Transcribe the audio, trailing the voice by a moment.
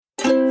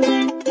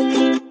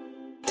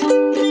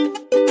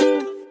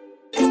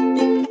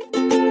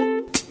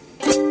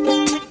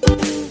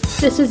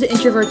This is the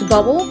Introverts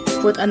Bubble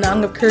with a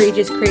nung of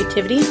courageous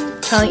creativity,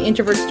 telling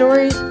introvert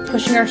stories,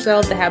 pushing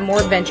ourselves to have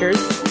more adventures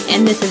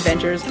and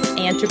misadventures,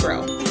 and to grow.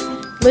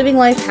 Living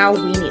life how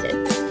we need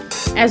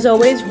it. As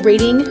always,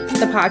 rating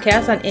the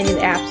podcast on any of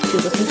the apps to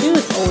listen to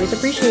is always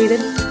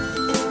appreciated.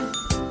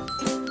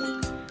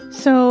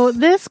 So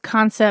this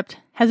concept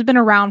has been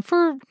around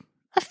for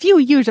a few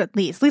years at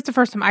least the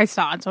first time I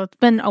saw it. So it's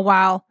been a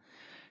while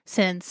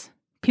since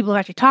people have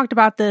actually talked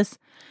about this.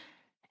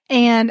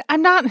 And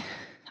I'm not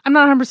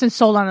 100%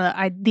 sold on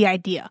the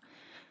idea.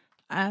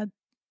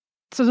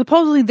 So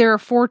supposedly there are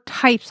 4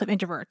 types of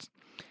introverts.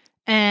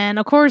 And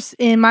of course,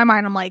 in my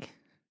mind, I'm like,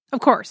 of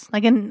course,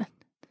 like in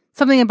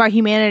something about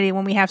humanity,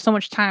 when we have so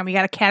much time, we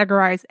got to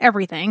categorize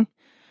everything.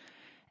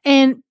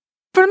 And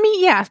for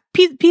me, yeah,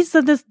 pieces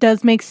of this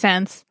does make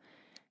sense.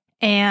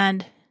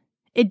 And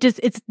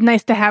it's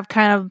nice to have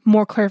kind of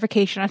more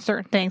clarification on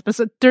certain things. But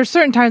there's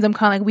certain times I'm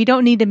kind of like, we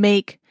don't need to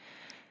make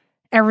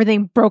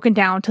everything broken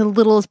down to the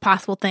littlest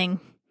possible thing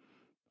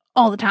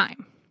all the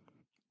time.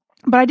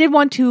 But I did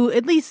want to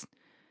at least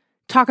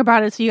talk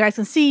about it so you guys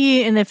can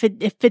see, and if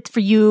it fits for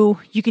you,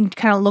 you can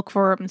kind of look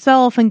for it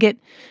yourself and get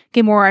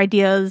more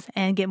ideas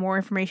and get more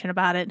information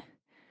about it.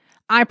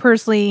 I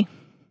personally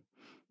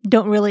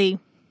don't really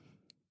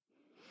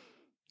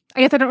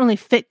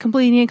fit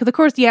completely in, because of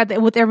course, yeah,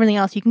 with everything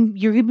else,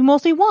 you're gonna be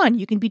mostly 1,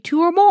 you can be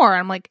 2 or more.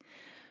 I'm like,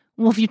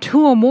 well, if you're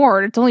 2 or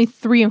more, it's only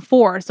 3 and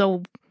 4,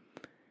 so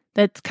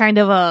that's kind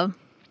of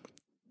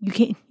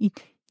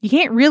you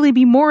can't really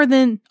be more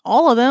than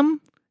all of them.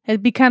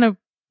 It'd be kind of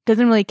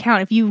doesn't really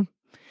count. If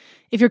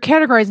you're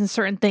categorizing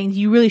certain things,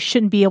 you really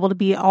shouldn't be able to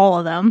be all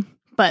of them.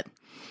 But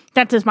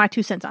that's just my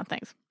 2 cents on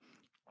things.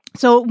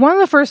 So one of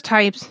the first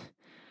types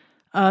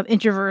of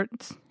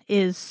introverts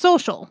is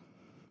social.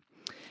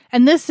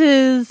 And this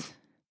is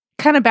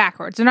kind of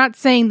backwards. They're not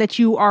saying that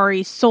you are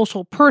a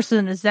social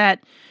person, is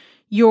that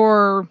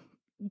your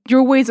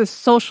ways of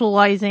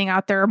socializing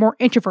out there are more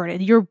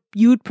introverted.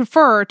 You'd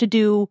prefer to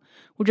do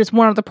with just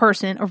one other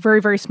person or very,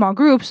 very small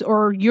groups,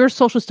 or your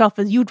social stuff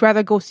is you'd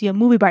rather go see a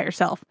movie by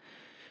yourself.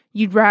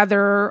 You'd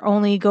rather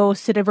only go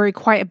sit at a very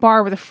quiet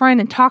bar with a friend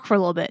and talk for a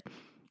little bit.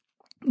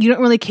 You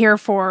don't really care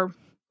for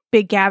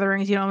big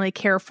gatherings. You don't really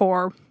care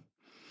for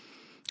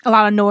a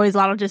lot of noise, a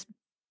lot of just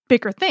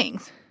bigger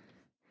things.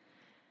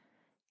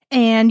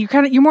 And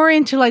you're more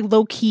into like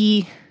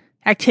low-key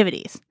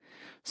activities.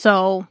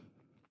 So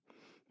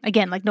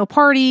again, like no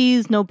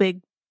parties, no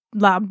big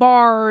loud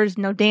bars,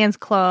 no dance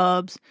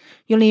clubs.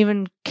 You don't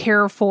even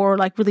care for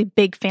like really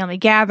big family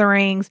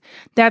gatherings.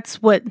 That's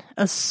what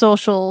a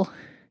social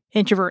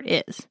introvert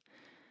is.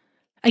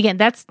 Again,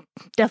 that's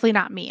definitely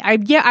not me.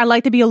 I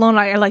like to be alone.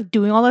 I like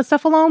doing all that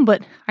stuff alone,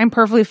 but I'm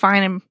perfectly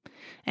fine and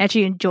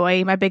actually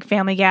enjoy my big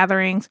family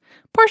gatherings,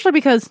 partially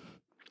because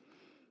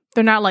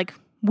they're not like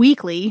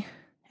weekly.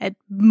 At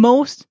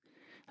most,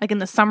 like in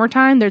the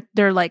summertime,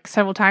 they're like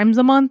several times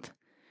a month,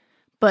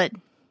 but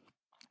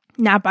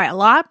not by a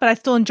lot. But I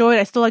still enjoy it.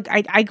 I still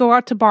I go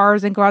out to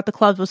bars and go out to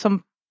clubs with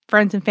some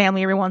friends and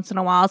family every once in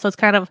a while. So it's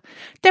kind of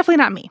definitely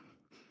not me.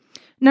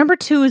 Number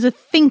 2 is a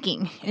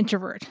thinking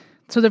introvert.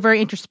 So they're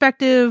very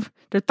introspective.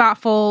 They're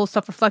thoughtful,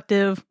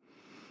 self-reflective.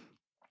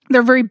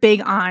 They're very big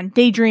on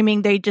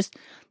daydreaming.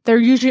 They're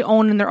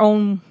usually in their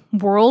own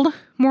world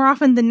more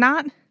often than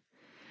not.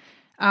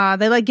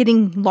 They like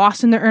getting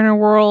lost in their inner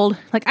world.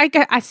 Like I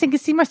think I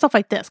see myself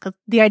like this, because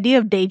the idea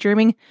of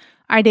daydreaming,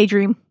 I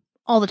daydream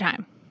all the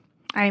time.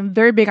 I am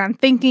very big on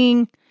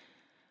thinking.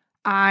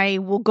 I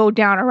will go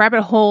down a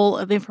rabbit hole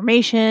of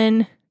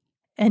information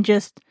and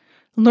just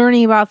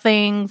learning about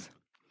things.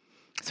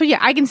 So yeah,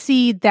 I can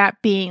see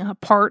that being a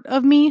part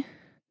of me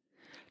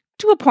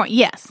to a point.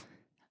 Yes.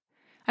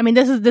 I mean,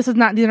 these are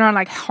not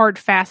like hard,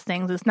 fast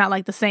things. It's not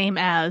like the same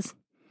as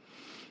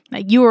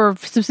like you are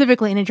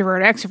specifically an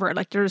introvert or extrovert.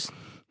 Like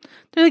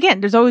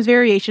there's always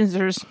variations.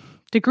 There's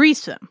degrees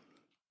to them.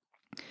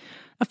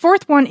 A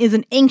 4th one is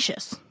an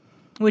anxious,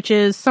 which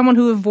is someone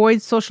who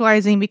avoids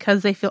socializing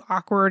because they feel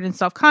awkward and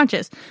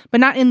self-conscious,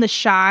 but not in the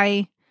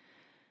shy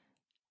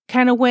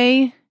kind of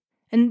way.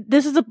 And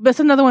that's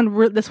another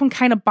one. This one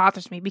kind of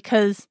bothers me,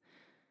 because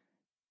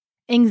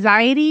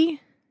anxiety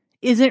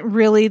isn't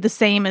really the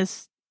same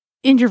as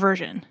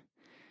introversion.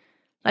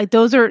 Like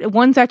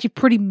one's actually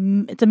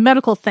it's a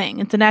medical thing.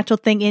 It's a natural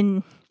thing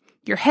in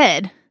your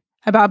head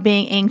about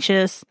being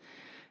anxious,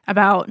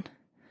 about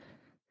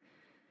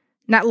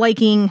not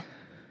liking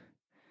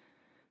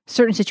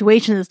certain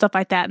situations and stuff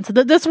like that. And so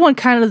this one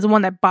kind of is the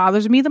one that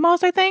bothers me the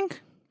most, I think.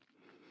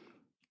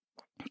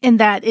 And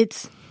that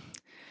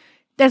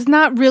that's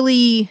not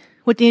really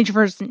what the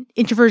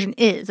introversion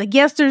is. Like,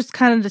 yes, there's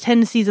kind of the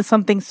tendencies of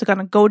some things to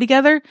kind of go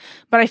together,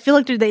 but I feel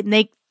like they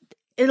make,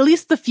 at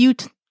least the few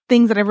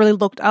things that I really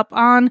looked up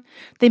on,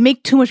 they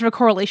make too much of a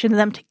correlation to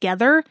them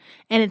together,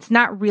 and it's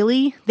not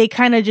really. They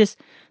kind of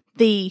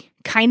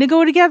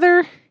go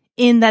together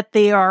in that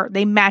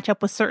they match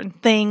up with certain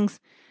things.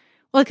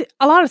 Like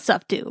a lot of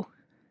stuff do.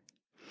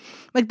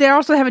 Like they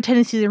also have a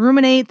tendency to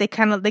ruminate. They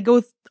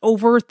go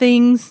over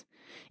things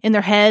in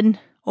their head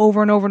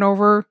over and over and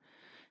over.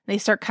 They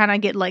start kind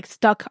of get like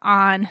stuck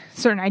on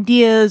certain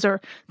ideas,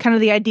 or kind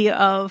of the idea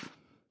of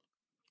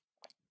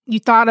you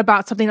thought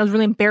about something that was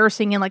really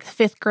embarrassing in like the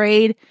 5th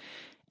grade,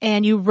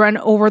 and you run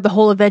over the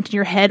whole event in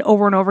your head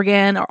over and over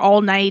again, or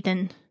all night,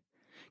 and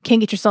can't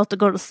get yourself to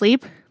go to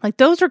sleep. Like,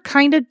 those are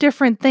kind of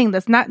different things.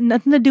 That's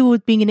nothing to do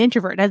with being an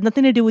introvert. It has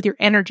nothing to do with your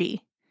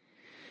energy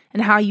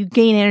and how you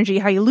gain energy,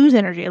 how you lose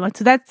energy. Like,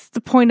 so that's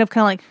the point of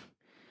kind of like,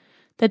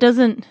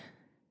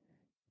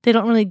 they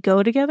don't really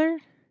go together.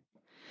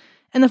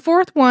 And the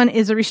 4th one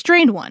is a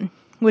restrained one,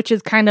 which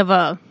is kind of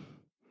I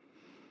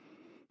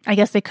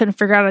guess they couldn't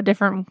figure out a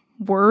different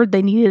word.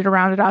 They needed to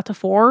round it out to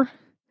 4.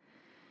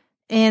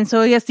 And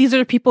so I guess these are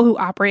the people who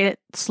operate at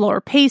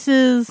slower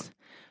paces.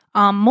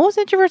 Most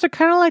introverts are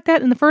kind of like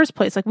that in the first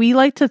place. Like, we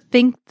like to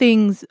think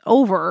things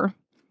over.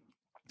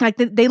 Like,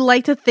 they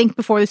like to think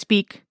before they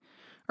speak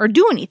or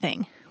do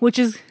anything, which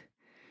is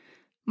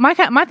my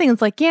thing.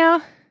 Is like, yeah,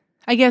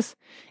 I guess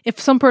if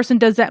some person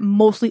does that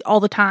mostly all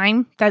the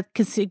time, that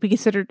could be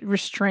considered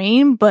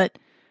restrained, but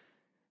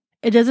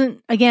it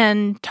doesn't,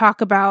 again,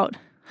 talk about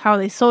how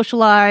they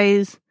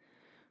socialize,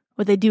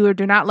 what they do or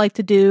do not like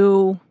to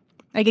do.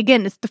 Like,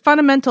 again, it's the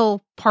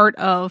fundamental part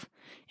of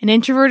an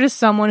introvert is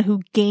someone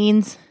who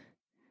gains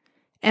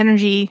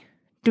energy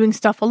doing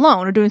stuff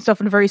alone or doing stuff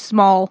in very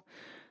small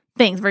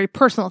things, very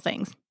personal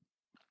things.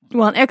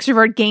 Well, an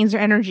extrovert gains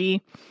their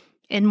energy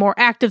in more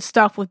active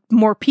stuff with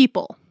more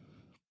people.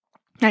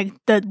 Like,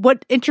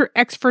 what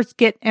extroverts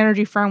get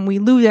energy from, we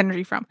lose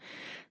energy from.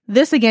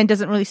 This, again,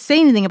 doesn't really say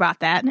anything about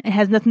that. It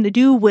has nothing to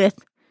do with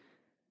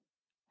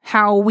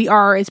how we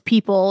are as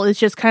people. It's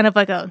just kind of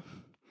like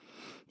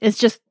it's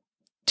just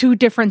 2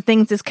 different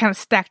things that's kind of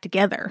stacked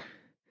together.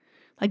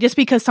 Like, just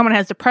because someone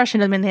has depression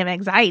doesn't mean they have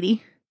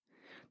anxiety.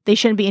 They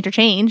shouldn't be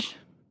interchanged.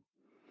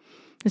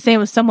 The same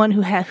with someone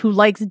who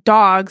likes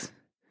dogs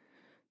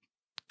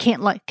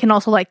can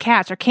also like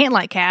cats, or can't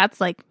like cats.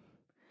 Like,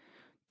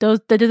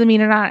 that doesn't mean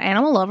they're not an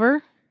animal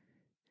lover.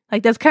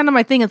 Like, that's kind of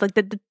my thing. Is like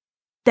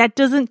that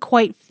doesn't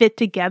quite fit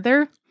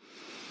together.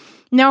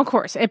 Now, of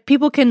course, if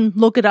people can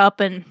look it up,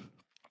 and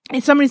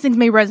some of these things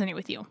may resonate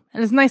with you,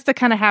 and it's nice to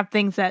kind of have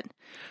things that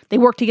they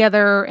work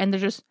together and they're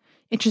just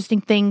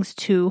interesting things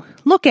to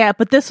look at.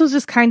 But this was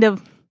just kind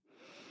of,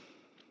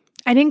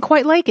 I didn't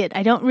quite like it.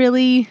 I don't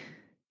really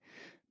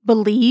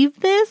believe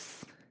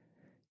this.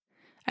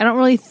 I don't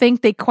really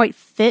think they quite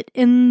fit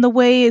in the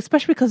way,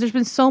 especially because there's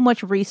been so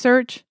much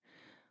research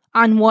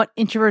on what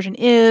introversion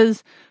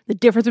is, the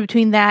difference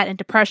between that and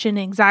depression,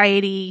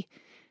 anxiety,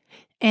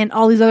 and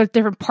all these other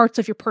different parts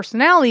of your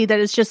personality, that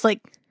it's just like,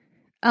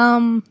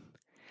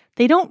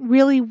 they don't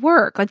really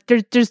work. Like,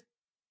 there's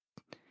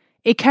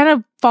it kind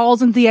of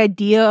falls into the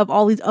idea of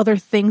all these other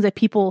things that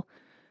people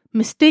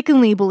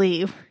mistakenly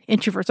believe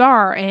introverts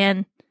are,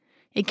 and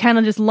it kind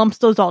of just lumps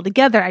those all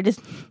together. I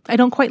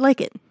don't quite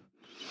like it.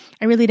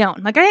 I really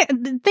don't. Like,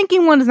 the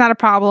thinking one is not a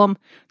problem.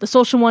 The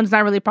social one is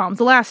not really a problem. It's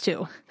the last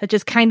 2 that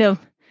just kind of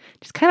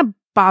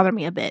bother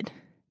me a bit,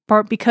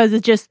 part because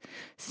it just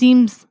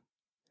seems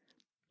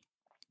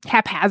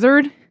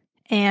haphazard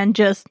and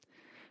just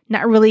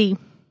not really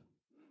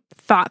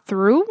thought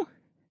through.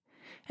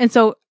 And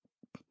so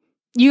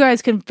you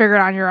guys can figure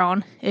it on your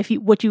own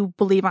what you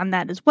believe on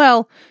that as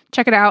well.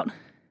 Check it out.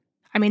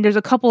 I mean, there's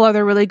a couple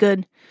other really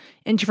good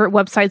introvert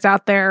websites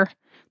out there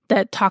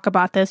that talk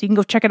about this. You can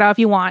go check it out if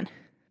you want.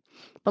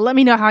 But let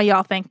me know how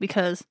y'all think,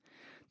 because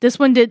this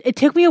one it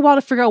took me a while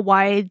to figure out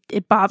why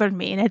it bothered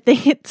me. And I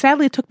think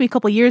sadly it took me a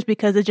couple years,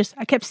 because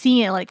I kept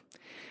seeing it like,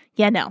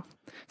 yeah, no.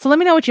 So let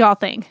me know what y'all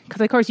think.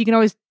 Because of course you can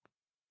always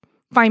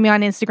find me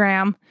on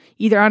Instagram,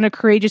 either under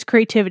Courageous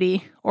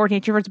Creativity or the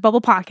Introverts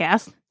Bubble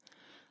Podcast.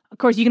 Of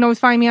course, you can always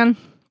find me on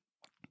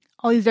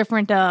all these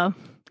different, on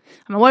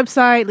my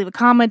website, leave a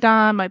comment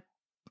on my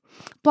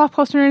blog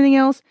post or anything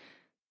else.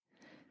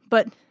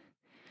 But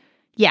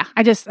yeah,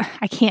 I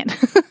can't,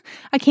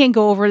 I can't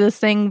go over this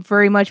thing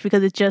very much,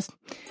 because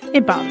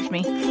it bothers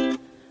me.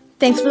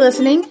 Thanks for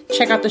listening.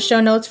 Check out the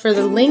show notes for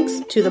the links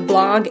to the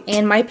blog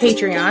and my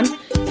Patreon,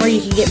 where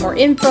you can get more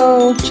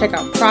info, check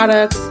out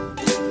products.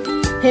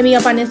 Hit me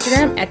up on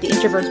Instagram at the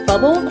Introverts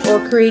Bubble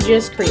or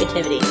Courageous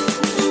Creativity.